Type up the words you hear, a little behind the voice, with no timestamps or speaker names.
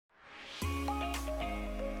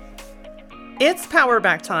It's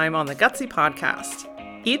Powerback time on the Gutsy Podcast.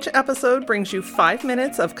 Each episode brings you 5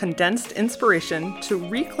 minutes of condensed inspiration to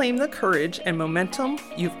reclaim the courage and momentum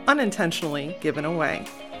you've unintentionally given away.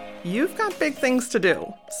 You've got big things to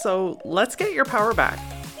do, so let's get your power back.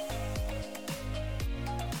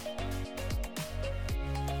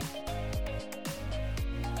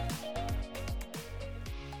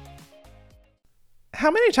 How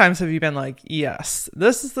many times have you been like, yes,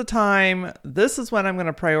 this is the time. This is when I'm going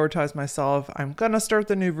to prioritize myself. I'm going to start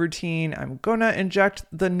the new routine. I'm going to inject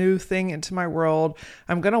the new thing into my world.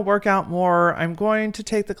 I'm going to work out more. I'm going to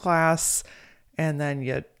take the class. And then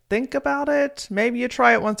you think about it. Maybe you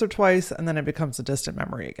try it once or twice, and then it becomes a distant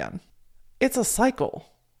memory again. It's a cycle,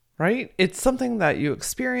 right? It's something that you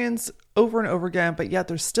experience over and over again, but yet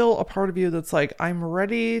there's still a part of you that's like, I'm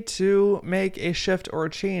ready to make a shift or a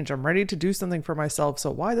change. I'm ready to do something for myself.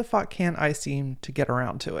 So why the fuck can't I seem to get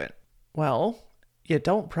around to it? Well, you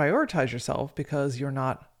don't prioritize yourself because you're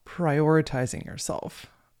not prioritizing yourself.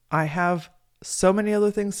 I have so many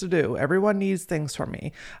other things to do. Everyone needs things from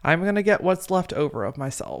me. I'm going to get what's left over of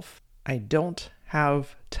myself. I don't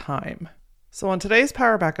have time. So on today's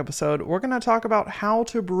Powerback episode, we're going to talk about how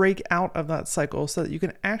to break out of that cycle so that you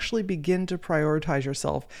can actually begin to prioritize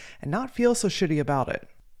yourself and not feel so shitty about it.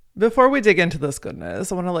 Before we dig into this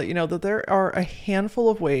goodness, I want to let you know that there are a handful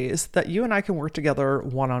of ways that you and I can work together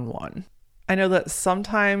one-on-one. I know that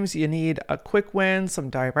sometimes you need a quick win, some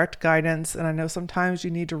direct guidance, and I know sometimes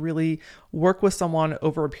you need to really work with someone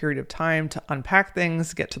over a period of time to unpack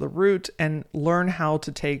things, get to the root, and learn how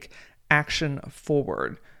to take action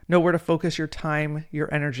forward. Know where to focus your time,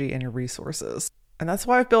 your energy, and your resources. And that's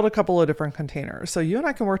why I've built a couple of different containers. So you and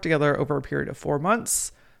I can work together over a period of 4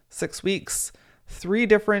 months, 6 weeks, 3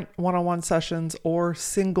 different one-on-one sessions, or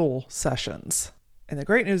single sessions. And the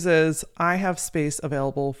great news is I have space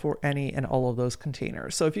available for any and all of those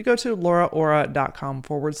containers. So if you go to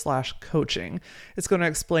lauraora.com/coaching, it's going to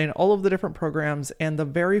explain all of the different programs. And the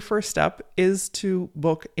very first step is to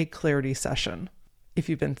book a clarity session. If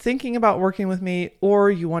you've been thinking about working with me, or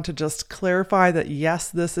you want to just clarify that, yes,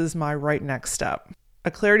 this is my right next step,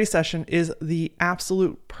 a clarity session is the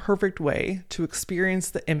absolute perfect way to experience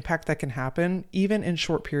the impact that can happen even in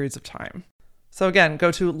short periods of time. So again,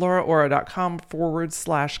 go to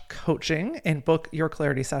lauraora.com/coaching and book your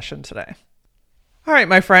clarity session today. All right,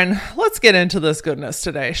 my friend, let's get into this goodness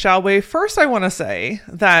today, shall we? First, I want to say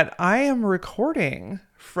that I am recording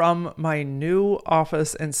from my new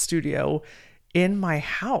office and studio in my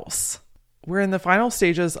house. We're in the final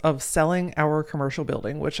stages of selling our commercial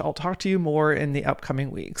building, which I'll talk to you more in the upcoming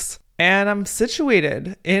weeks. And I'm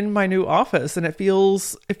situated in my new office, and it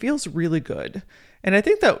feels really good. And I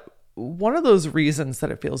think that one of those reasons that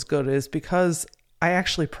it feels good is because I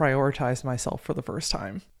actually prioritize myself for the first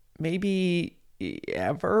time. Maybe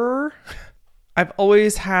ever. I've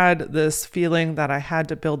always had this feeling that I had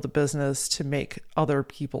to build the business to make other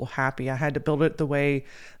people happy. I had to build it the way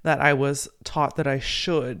that I was taught that I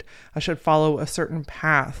should. I should follow a certain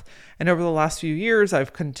path. And over the last few years,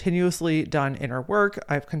 I've continuously done inner work.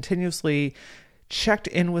 I've continuously checked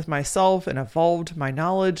in with myself and evolved my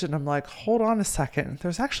knowledge. And I'm like, hold on a second.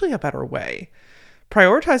 There's actually a better way.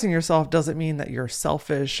 Prioritizing yourself doesn't mean that you're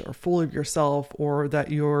selfish or full of yourself or that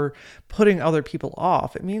you're putting other people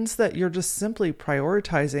off. It means that you're just simply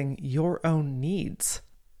prioritizing your own needs.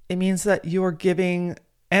 It means that you're giving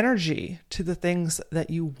energy to the things that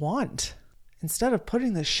you want instead of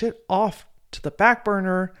putting the shit off to the back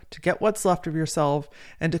burner to get what's left of yourself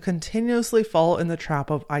and to continuously fall in the trap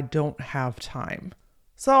of, I don't have time.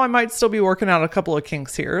 So I might still be working out a couple of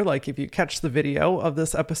kinks here. Like if you catch the video of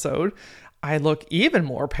this episode, I look even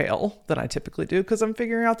more pale than I typically do because I'm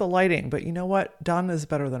figuring out the lighting. But you know what? Done is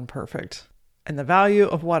better than perfect. And the value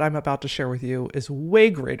of what I'm about to share with you is way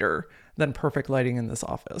greater than perfect lighting in this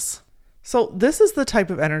office. So this is the type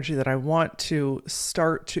of energy that I want to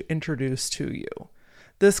start to introduce to you.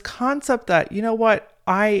 This concept that, you know what?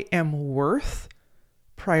 I am worth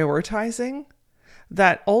prioritizing.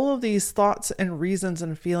 That all of these thoughts and reasons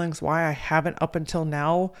and feelings why I haven't up until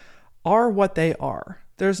now are what they are.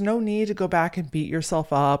 There's no need to go back and beat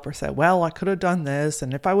yourself up or say, well, I could have done this.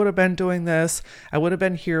 And if I would have been doing this, I would have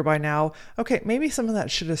been here by now. Okay, maybe some of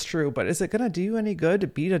that shit is true, but is it going to do you any good to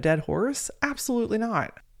beat a dead horse? Absolutely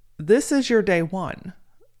not. This is your day one.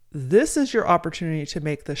 This is your opportunity to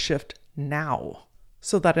make the shift now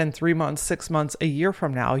so that in 3 months, 6 months, a year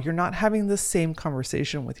from now, you're not having the same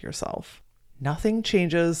conversation with yourself. Nothing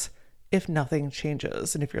changes if nothing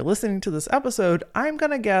changes. And if you're listening to this episode, I'm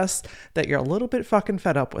going to guess that you're a little bit fucking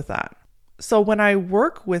fed up with that. So when I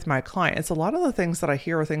work with my clients, a lot of the things that I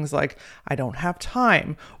hear are things like, I don't have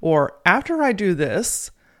time, or after I do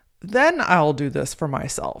this, Then I'll do this for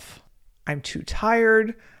myself. I'm too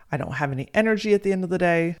tired. I don't have any energy at the end of the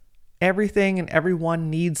day. Everything and everyone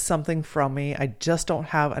needs something from me. I just don't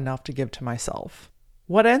have enough to give to myself.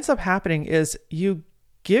 What ends up happening is you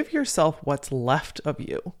give yourself what's left of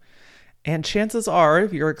you. And chances are,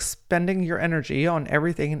 if you're expending your energy on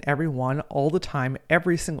everything and everyone all the time,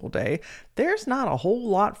 every single day, there's not a whole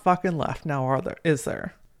lot fucking left now, is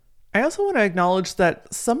there? I also want to acknowledge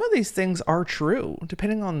that some of these things are true,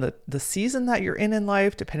 depending on the season that you're in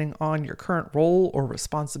life, depending on your current role or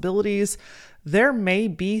responsibilities. There may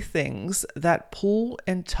be things that pull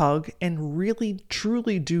and tug and really,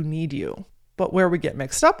 truly do need you. But where we get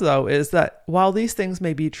mixed up, though, is that while these things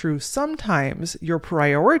may be true sometimes, you're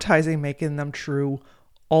prioritizing making them true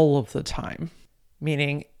all of the time.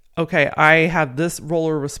 Meaning, okay, I have this role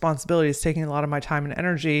or responsibility is taking a lot of my time and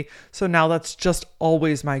energy, so now that's just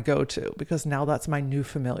always my go-to because now that's my new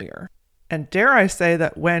familiar. And dare I say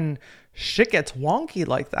that when shit gets wonky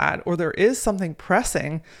like that, or there is something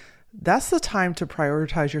pressing, that's the time to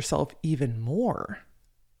prioritize yourself even more.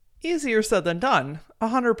 Easier said than done,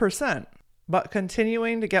 100%. But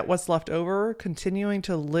continuing to get what's left over, continuing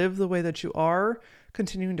to live the way that you are,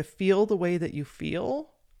 continuing to feel the way that you feel.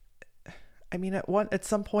 I mean, at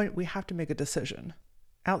some point, we have to make a decision.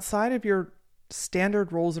 Outside of your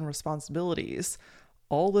standard roles and responsibilities,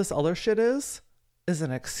 all this other shit is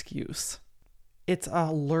an excuse. It's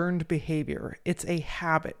a learned behavior. It's a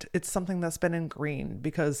habit. It's something that's been ingrained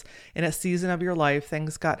because in a season of your life,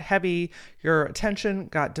 things got heavy, your attention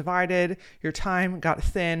got divided, your time got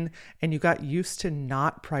thin, and you got used to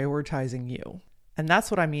not prioritizing you. And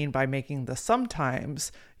that's what I mean by making the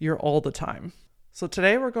sometimes your all the time. So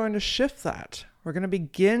today we're going to shift that. We're going to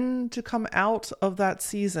begin to come out of that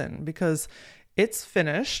season because it's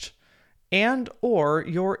finished. And or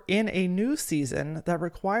you're in a new season that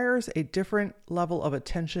requires a different level of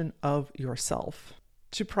attention of yourself.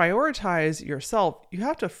 To prioritize yourself, you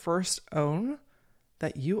have to first own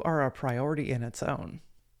that you are a priority in its own,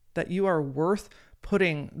 that you are worth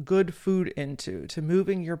putting good food into, to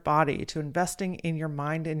moving your body, to investing in your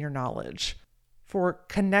mind and your knowledge, for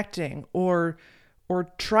connecting or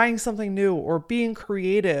trying something new, or being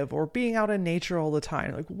creative, or being out in nature all the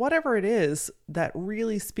time. Like whatever it is that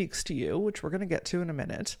really speaks to you, which we're going to get to in a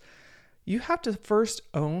minute, you have to first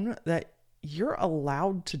own that you're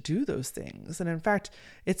allowed to do those things. And in fact,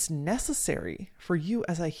 it's necessary for you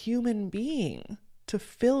as a human being to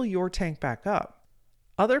fill your tank back up.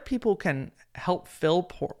 Other people can help fill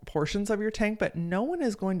portions of your tank, but no one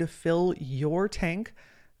is going to fill your tank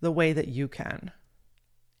the way that you can.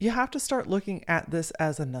 You have to start looking at this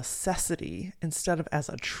as a necessity instead of as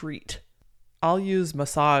a treat. I'll use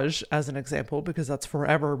massage as an example because that's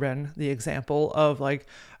forever been the example of like,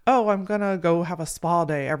 oh, I'm going to go have a spa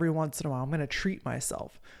day every once in a while. I'm going to treat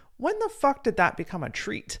myself. When the fuck did that become a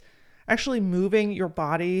treat? Actually moving your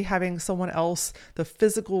body, having someone else, the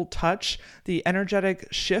physical touch, the energetic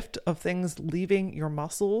shift of things leaving your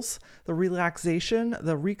muscles, the relaxation,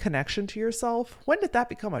 the reconnection to yourself. When did that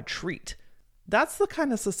become a treat? That's the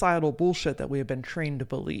kind of societal bullshit that we have been trained to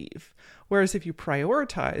believe. Whereas if you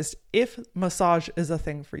prioritized, if massage is a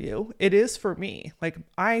thing for you, it is for me. Like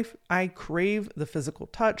I crave the physical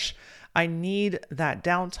touch. I need that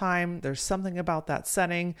downtime. There's something about that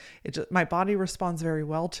setting. My body responds very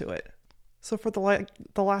well to it. So for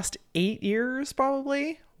the last 8 years,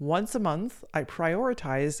 probably once a month, I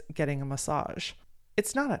prioritize getting a massage.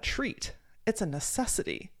 It's not a treat. It's a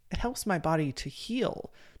necessity. It helps my body to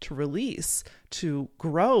heal, to release, to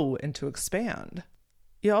grow, and to expand.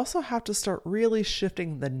 You also have to start really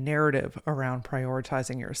shifting the narrative around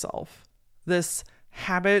prioritizing yourself. This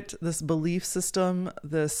habit, this belief system,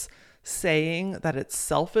 this saying that it's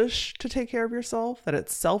selfish to take care of yourself, that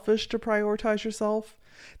it's selfish to prioritize yourself,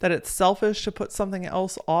 that it's selfish to put something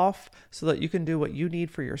else off so that you can do what you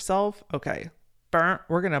need for yourself. Okay,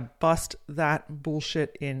 we're going to bust that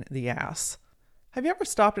bullshit in the ass. Have you ever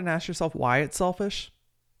stopped and asked yourself why it's selfish?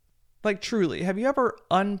 Like truly, have you ever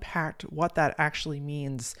unpacked what that actually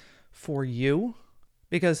means for you?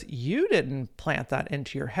 Because you didn't plant that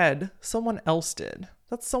into your head, someone else did.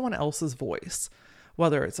 That's someone else's voice.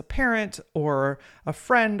 Whether it's a parent or a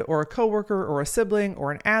friend or a coworker or a sibling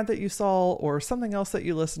or an ad that you saw or something else that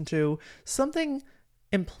you listened to, something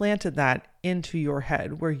implanted that into your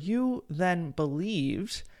head where you then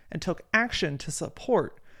believed and took action to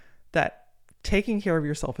support that taking care of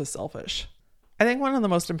yourself is selfish. I think one of the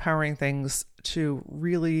most empowering things to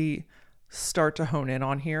really start to hone in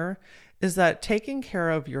on here is that taking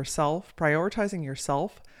care of yourself, prioritizing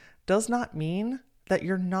yourself, does not mean that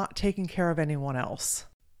you're not taking care of anyone else.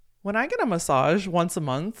 When I get a massage once a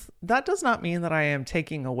month, that does not mean that I am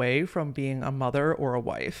taking away from being a mother or a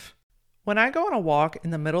wife. When I go on a walk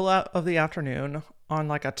in the middle of the afternoon on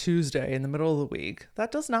like a Tuesday in the middle of the week,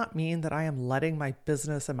 that does not mean that I am letting my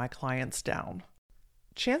business and my clients down.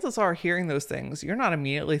 Chances are, hearing those things, you're not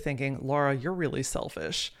immediately thinking, Laura, you're really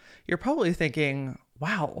selfish. You're probably thinking,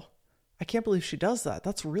 wow, I can't believe she does that.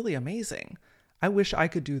 That's really amazing. I wish I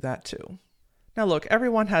could do that too. Now, look,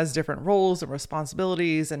 everyone has different roles and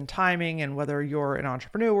responsibilities and timing, and whether you're an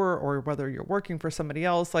entrepreneur or whether you're working for somebody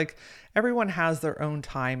else, like everyone has their own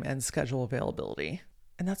time and schedule availability.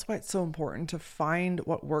 And that's why it's so important to find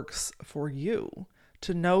what works for you,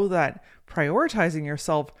 to know that prioritizing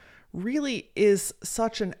yourself really is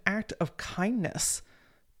such an act of kindness,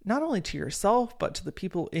 not only to yourself, but to the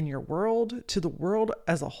people in your world, to the world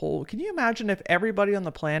as a whole. Can you imagine if everybody on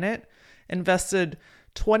the planet invested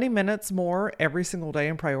 20 minutes more every single day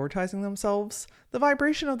in prioritizing themselves? The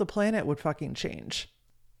vibration of the planet would fucking change.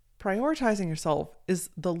 Prioritizing yourself is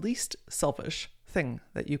the least selfish thing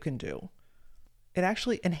that you can do. It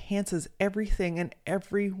actually enhances everything and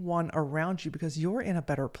everyone around you because you're in a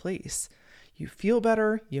better place. You feel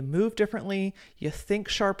better, you move differently, you think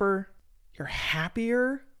sharper, you're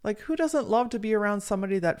happier. Like, who doesn't love to be around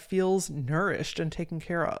somebody that feels nourished and taken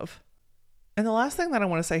care of? And the last thing that I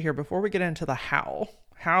want to say here before we get into the how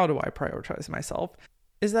do I prioritize myself,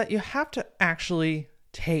 is that you have to actually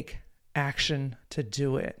take action to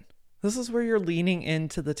do it. This is where you're leaning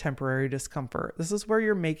into the temporary discomfort. This is where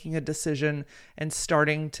you're making a decision and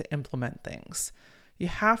starting to implement things. You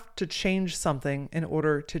have to change something in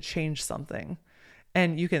order to change something.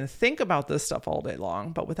 And you can think about this stuff all day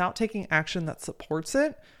long, but without taking action that supports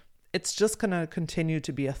it, it's just going to continue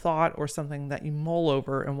to be a thought or something that you mull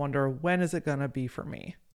over and wonder, when is it going to be for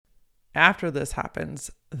me? After this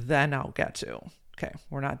happens, then I'll get to. Okay,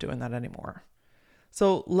 we're not doing that anymore.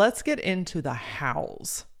 So let's get into the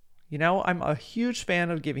hows. You know, I'm a huge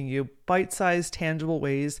fan of giving you bite-sized, tangible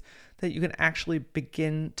ways that you can actually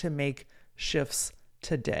begin to make shifts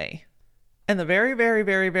today. And the very, very,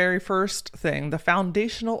 very, very first thing, the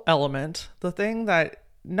foundational element, the thing that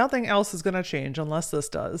nothing else is going to change unless this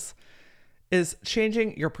does, is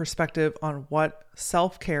changing your perspective on what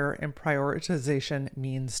self-care and prioritization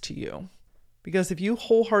means to you. Because if you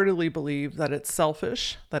wholeheartedly believe that it's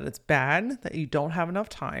selfish, that it's bad, that you don't have enough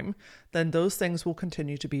time, then those things will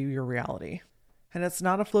continue to be your reality. And it's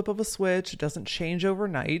not a flip of a switch. It doesn't change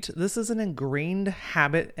overnight. This is an ingrained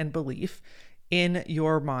habit and belief in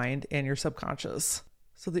your mind and your subconscious.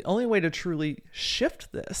 So the only way to truly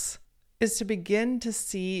shift this is to begin to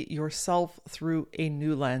see yourself through a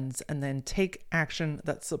new lens and then take action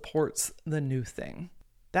that supports the new thing.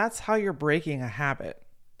 That's how you're breaking a habit.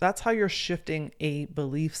 That's how you're shifting a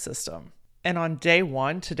belief system. And on day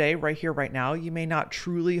one, today, right here, right now, you may not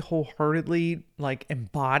truly wholeheartedly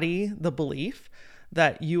embody the belief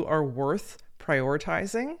that you are worth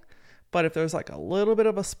prioritizing. But if there's a little bit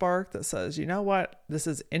of a spark that says, you know what, this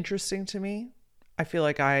is interesting to me. I feel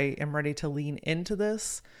like I am ready to lean into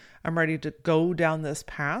this. I'm ready to go down this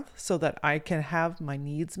path so that I can have my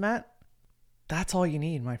needs met. That's all you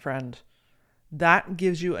need, my friend. That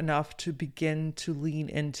gives you enough to begin to lean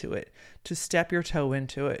into it, to step your toe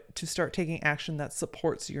into it, to start taking action that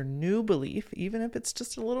supports your new belief, even if it's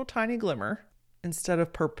just a little tiny glimmer, instead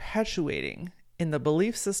of perpetuating in the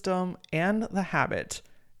belief system and the habit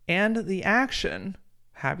and the action,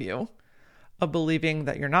 of believing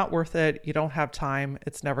that you're not worth it, you don't have time,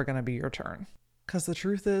 it's never going to be your turn. Because the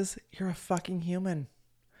truth is, you're a fucking human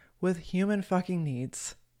with human fucking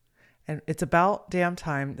needs. And it's about damn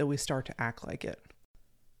time that we start to act like it.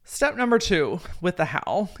 Step number 2 with the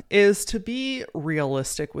how is to be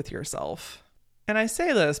realistic with yourself. And I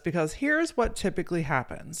say this because here's what typically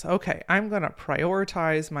happens. Okay, I'm going to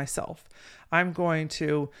prioritize myself. I'm going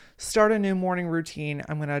to start a new morning routine.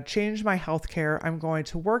 I'm going to change my healthcare. I'm going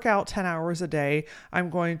to work out 10 hours a day. I'm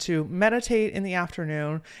going to meditate in the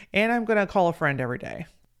afternoon, and I'm going to call a friend every day.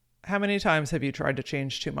 How many times have you tried to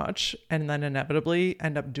change too much and then inevitably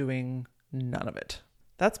end up doing none of it?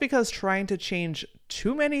 That's because trying to change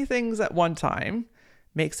too many things at one time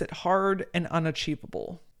makes it hard and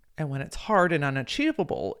unachievable. And when it's hard and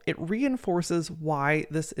unachievable, it reinforces why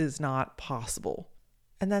this is not possible.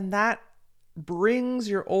 And then that brings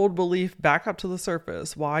your old belief back up to the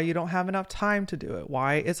surface, why you don't have enough time to do it,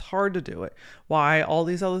 why it's hard to do it, why all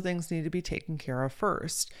these other things need to be taken care of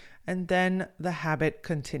first. And then the habit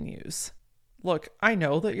continues. Look, I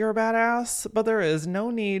know that you're a badass, but there is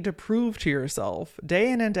no need to prove to yourself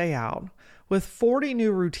day in and day out with 40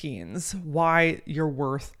 new routines why you're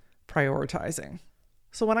worth prioritizing.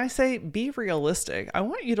 So when I say be realistic, I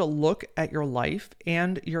want you to look at your life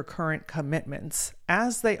and your current commitments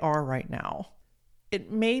as they are right now.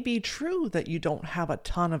 It may be true that you don't have a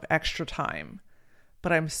ton of extra time,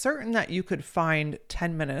 but I'm certain that you could find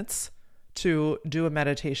 10 minutes to do a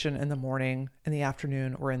meditation in the morning, in the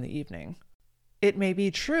afternoon, or in the evening. It may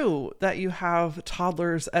be true that you have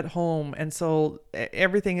toddlers at home, and so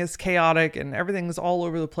everything is chaotic and everything's all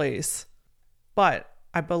over the place. But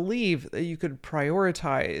I believe that you could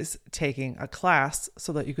prioritize taking a class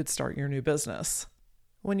so that you could start your new business.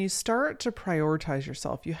 When you start to prioritize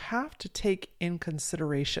yourself, you have to take in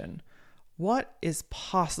consideration what is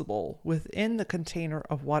possible within the container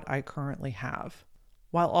of what I currently have,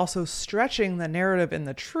 while also stretching the narrative and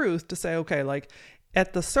the truth to say, okay, like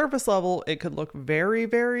at the surface level, it could look very,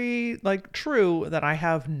 very like true that I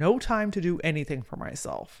have no time to do anything for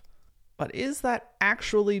myself. But is that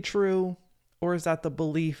actually true? Or is that the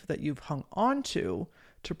belief that you've hung on to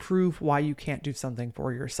prove why you can't do something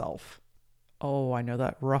for yourself? Oh, I know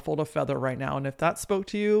that ruffled a feather right now. And if that spoke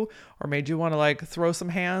to you or made you want to like throw some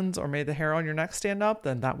hands or made the hair on your neck stand up,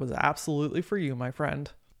 then that was absolutely for you, my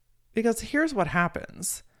friend. Because here's what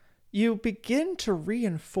happens. You begin to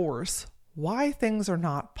reinforce why things are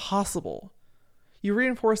not possible. You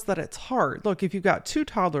reinforce that it's hard. Look, if you've got 2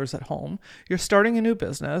 toddlers at home, you're starting a new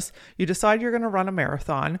business, you decide you're going to run a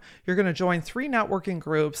marathon, you're going to join 3 networking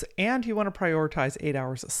groups, and you want to prioritize 8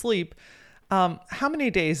 hours of sleep, how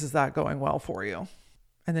many days is that going well for you?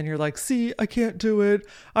 And then you're like, see, I can't do it.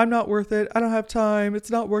 I'm not worth it. I don't have time.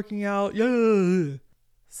 It's not working out. Yeah.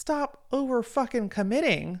 Stop over fucking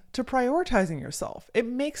committing to prioritizing yourself. It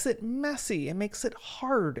makes it messy. It makes it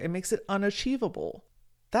hard. It makes it unachievable.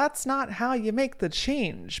 That's not how you make the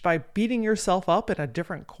change, by beating yourself up in a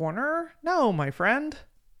different corner. No, my friend.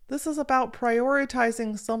 This is about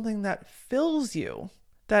prioritizing something that fills you,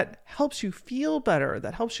 that helps you feel better,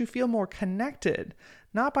 that helps you feel more connected,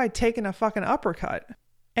 not by taking a fucking uppercut.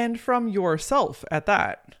 And from yourself at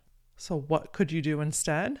that. So what could you do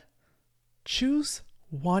instead? Choose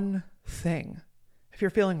one thing. If you're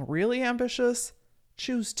feeling really ambitious,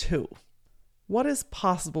 choose 2. What is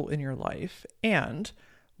possible in your life, and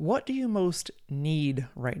what do you most need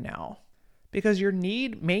right now? Because your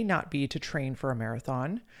need may not be to train for a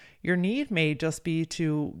marathon. Your need may just be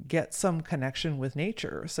to get some connection with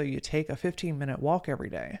nature. So you take a 15-minute walk every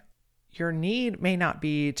day. Your need may not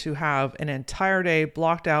be to have an entire day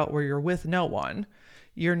blocked out where you're with no one.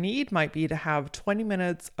 Your need might be to have 20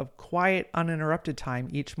 minutes of quiet, uninterrupted time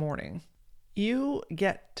each morning. You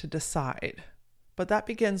get to decide, but that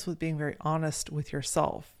begins with being very honest with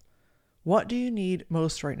yourself. What do you need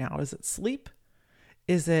most right now? Is it sleep?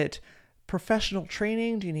 Is it professional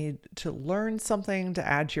training? Do you need to learn something to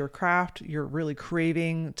add to your craft you're really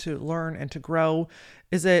craving to learn and to grow?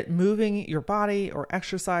 Is it moving your body or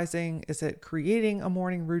exercising? Is it creating a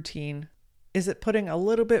morning routine? Is it putting a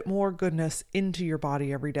little bit more goodness into your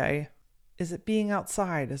body every day? Is it being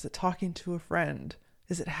outside? Is it talking to a friend?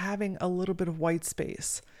 Is it having a little bit of white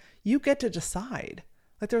space? You get to decide.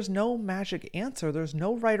 Like, there's no magic answer. There's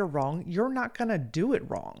no right or wrong. You're not going to do it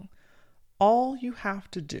wrong. All you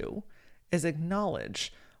have to do is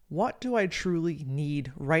acknowledge, what do I truly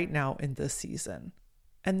need right now in this season?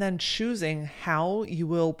 And then choosing how you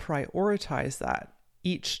will prioritize that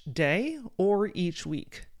each day or each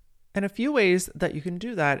week. And a few ways that you can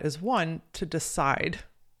do that is, 1, to decide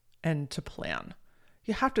and to plan.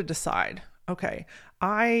 You have to decide, okay,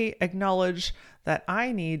 I acknowledge that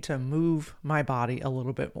I need to move my body a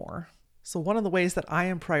little bit more. So one of the ways that I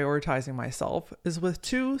am prioritizing myself is with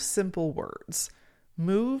 2 simple words: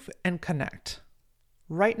 move and connect.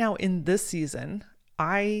 Right now in this season,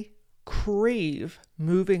 I crave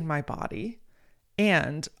moving my body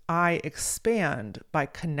and I expand by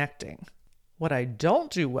connecting. What I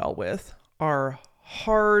don't do well with are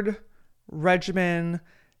hard regimen,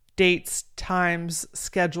 dates, times,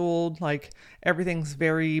 scheduled, like everything's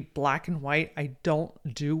very black and white. I don't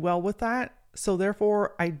do well with that. So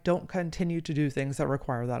therefore, I don't continue to do things that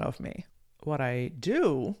require that of me. What I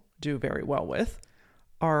do very well with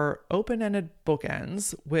are open-ended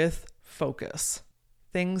bookends with focus,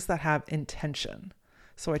 things that have intention.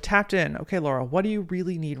 So I tapped in, okay, Laura, what do you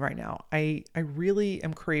really need right now? I really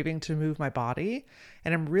am craving to move my body,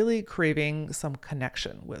 and I'm really craving some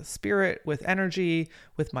connection with spirit, with energy,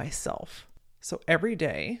 with myself. So every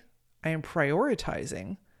day I am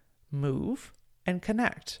prioritizing move and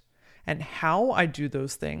connect, and how I do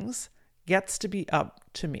those things gets to be up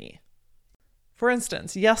to me. For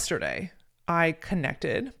instance, yesterday I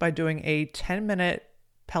connected by doing a 10-minute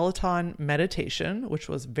Peloton meditation, which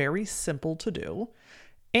was very simple to do.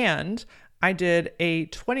 And I did a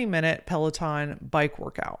 20-minute Peloton bike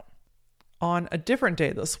workout. On a different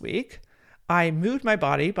day this week, I moved my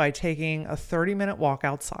body by taking a 30-minute walk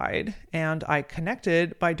outside, and I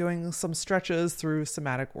connected by doing some stretches through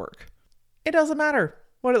somatic work. It doesn't matter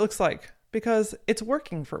what it looks like because it's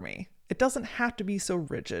working for me. It doesn't have to be so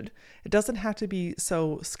rigid. It doesn't have to be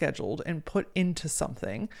so scheduled and put into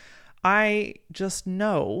something. I just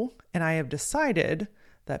know, and I have decided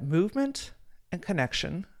that movement and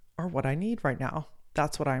connection are what I need right now.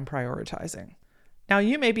 That's what I'm prioritizing. Now,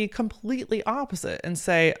 you may be completely opposite and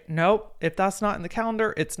say, nope, if that's not in the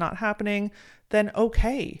calendar, it's not happening, then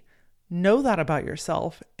okay. Know that about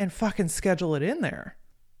yourself and fucking schedule it in there.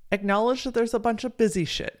 Acknowledge that there's a bunch of busy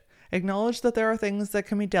shit. Acknowledge that there are things that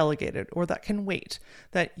can be delegated or that can wait,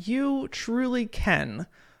 that you truly can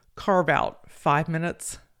carve out 5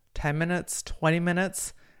 minutes, 10 minutes, 20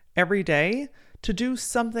 minutes every day to do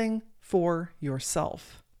something for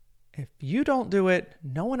yourself. If you don't do it,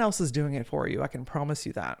 no one else is doing it for you. I can promise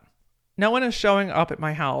you that. No one is showing up at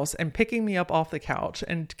my house and picking me up off the couch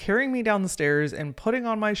and carrying me down the stairs and putting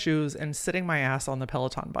on my shoes and sitting my ass on the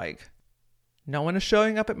Peloton bike. No one is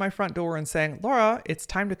showing up at my front door and saying, Laura, it's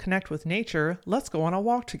time to connect with nature. Let's go on a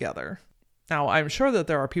walk together. Now, I'm sure that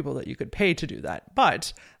there are people that you could pay to do that,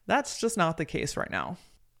 but that's just not the case right now.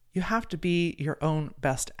 You have to be your own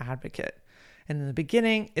best advocate. And in the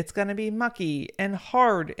beginning, it's going to be mucky and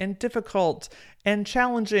hard and difficult and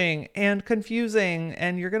challenging and confusing.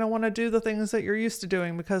 And you're going to want to do the things that you're used to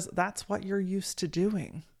doing because that's what you're used to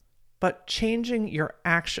doing. But changing your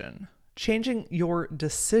action, changing your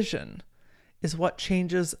decision is what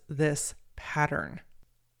changes this pattern.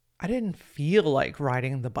 I didn't feel like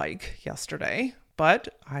riding the bike yesterday, but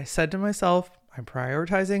I said to myself, I'm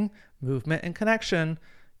prioritizing movement and connection.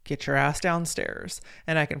 Get your ass downstairs.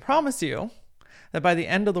 And I can promise you that by the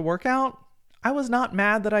end of the workout, I was not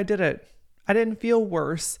mad that I did it. I didn't feel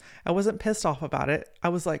worse. I wasn't pissed off about it. I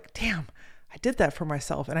was like, damn, I did that for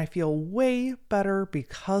myself and I feel way better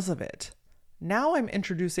because of it. Now I'm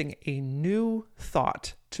introducing a new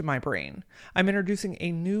thought to my brain. I'm introducing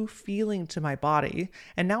a new feeling to my body.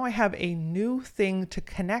 And now I have a new thing to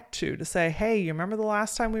connect to say, hey, you remember the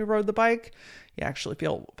last time we rode the bike? You actually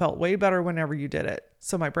felt way better whenever you did it.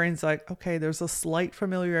 So my brain's like, okay, there's a slight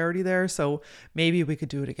familiarity there. So maybe we could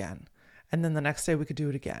do it again. And then the next day we could do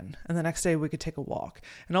it again. And the next day we could take a walk.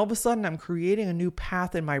 And all of a sudden I'm creating a new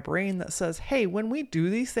path in my brain that says, hey, when we do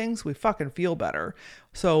these things, we fucking feel better.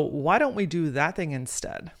 So why don't we do that thing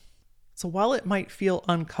instead? So while it might feel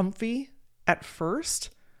uncomfy at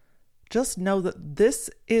first, just know that this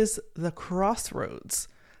is the crossroads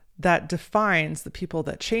that defines the people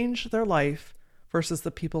that change their life versus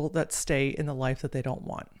the people that stay in the life that they don't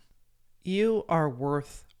want. You are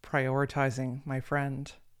worth prioritizing, my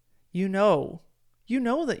friend. You know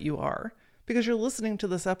that you are because you're listening to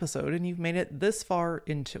this episode and you've made it this far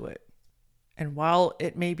into it. And while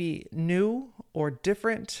it may be new or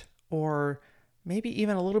different or maybe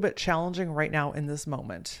even a little bit challenging right now in this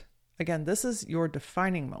moment, again, this is your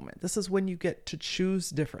defining moment. This is when you get to choose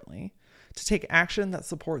differently, to take action that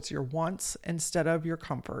supports your wants instead of your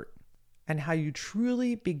comfort, and how you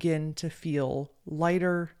truly begin to feel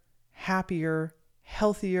lighter, happier,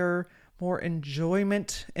 healthier, more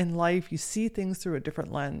enjoyment in life. You see things through a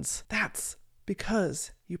different lens. That's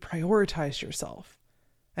because you prioritize yourself.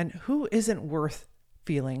 And who isn't worth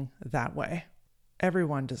feeling that way?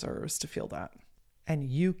 Everyone deserves to feel that. And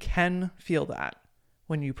you can feel that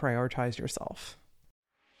when you prioritize yourself.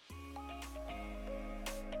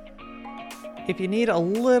 If you need a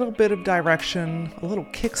little bit of direction, a little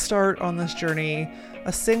kickstart on this journey,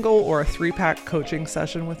 a single or a 3-pack coaching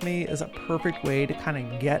session with me is a perfect way to kind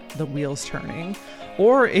of get the wheels turning.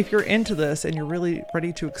 Or if you're into this and you're really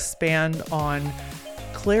ready to expand on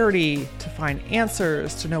clarity, to find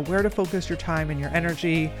answers, to know where to focus your time and your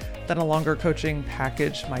energy, then a longer coaching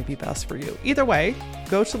package might be best for you. Either way,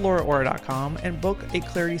 go to lauraora.com and book a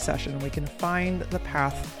clarity session. We can find the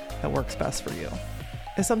path that works best for you.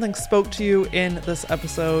 If something spoke to you in this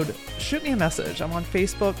episode, shoot me a message. I'm on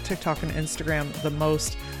Facebook, TikTok, and Instagram the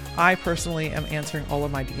most. I personally am answering all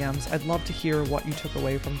of my DMs. I'd love to hear what you took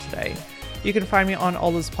away from today. You can find me on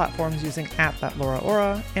all those platforms using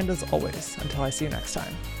 @thatlauraora. And as always, until I see you next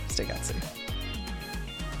time, stay gutsy.